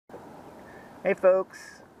Hey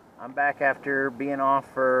folks, I'm back after being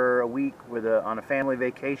off for a week on a family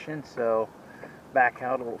vacation, so back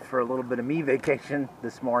out for a little bit of me vacation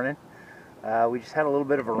this morning. We just had a little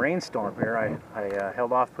bit of a rainstorm here. I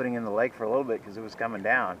held off putting in the lake for a little bit because it was coming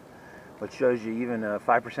down, which shows you even a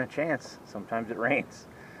 5% chance sometimes it rains.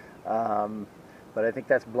 But I think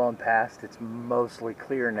that's blown past. It's mostly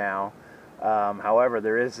clear now. However,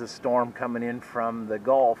 there is a storm coming in from the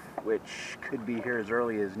Gulf, which could be here as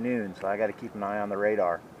early as noon, so I got to keep an eye on the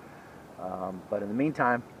radar. But in the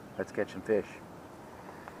meantime, let's catch some fish.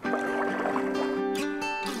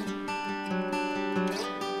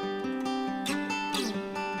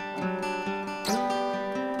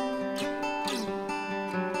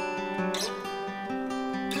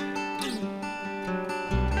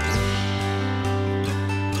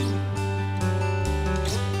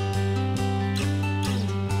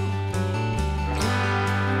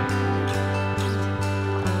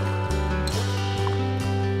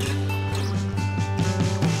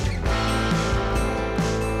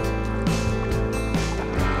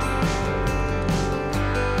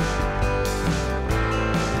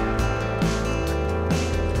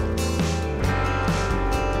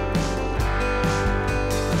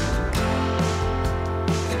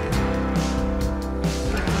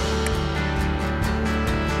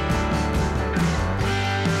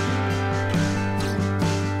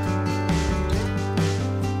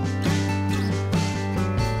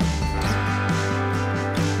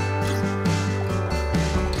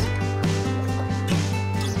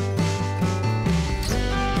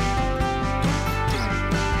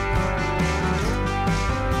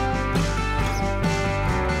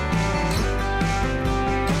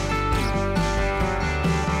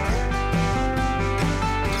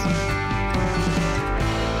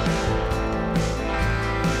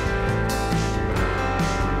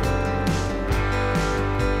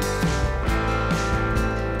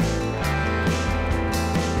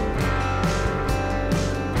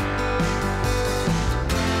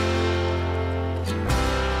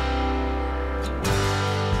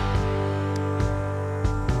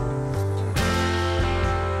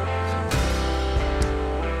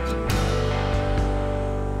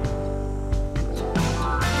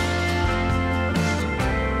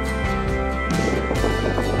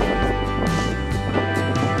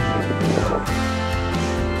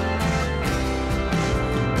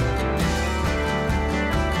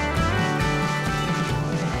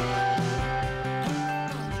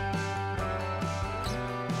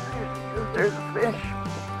 There's a fish.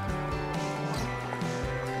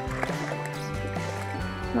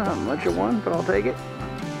 Not much of one, but I'll take it.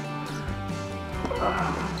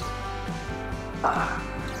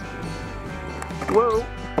 Whoa!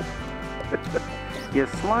 You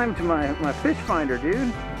slimed my fish finder,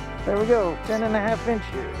 dude. There we go, 10.5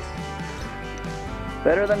 inches.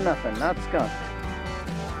 Better than nothing, not skunked.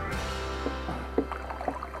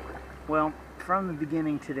 Well, from the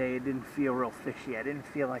beginning today, it didn't feel real fishy. I didn't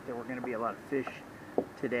feel like there were going to be a lot of fish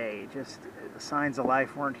today. Just the signs of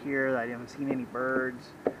life weren't here. I haven't seen any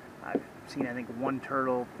birds. I've seen, I think, one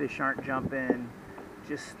turtle. Fish aren't jumping.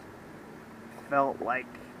 Just felt like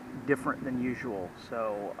different than usual.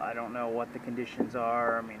 So I don't know what the conditions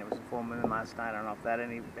are. I mean, it was a full moon last night. I don't know if that had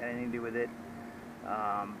anything to do with it.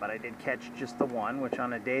 But I did catch just the one, which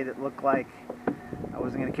on a day that looked like I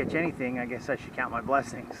wasn't going to catch anything, I guess I should count my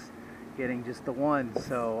blessings getting just the one.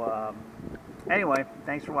 So anyway,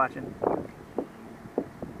 thanks for watching.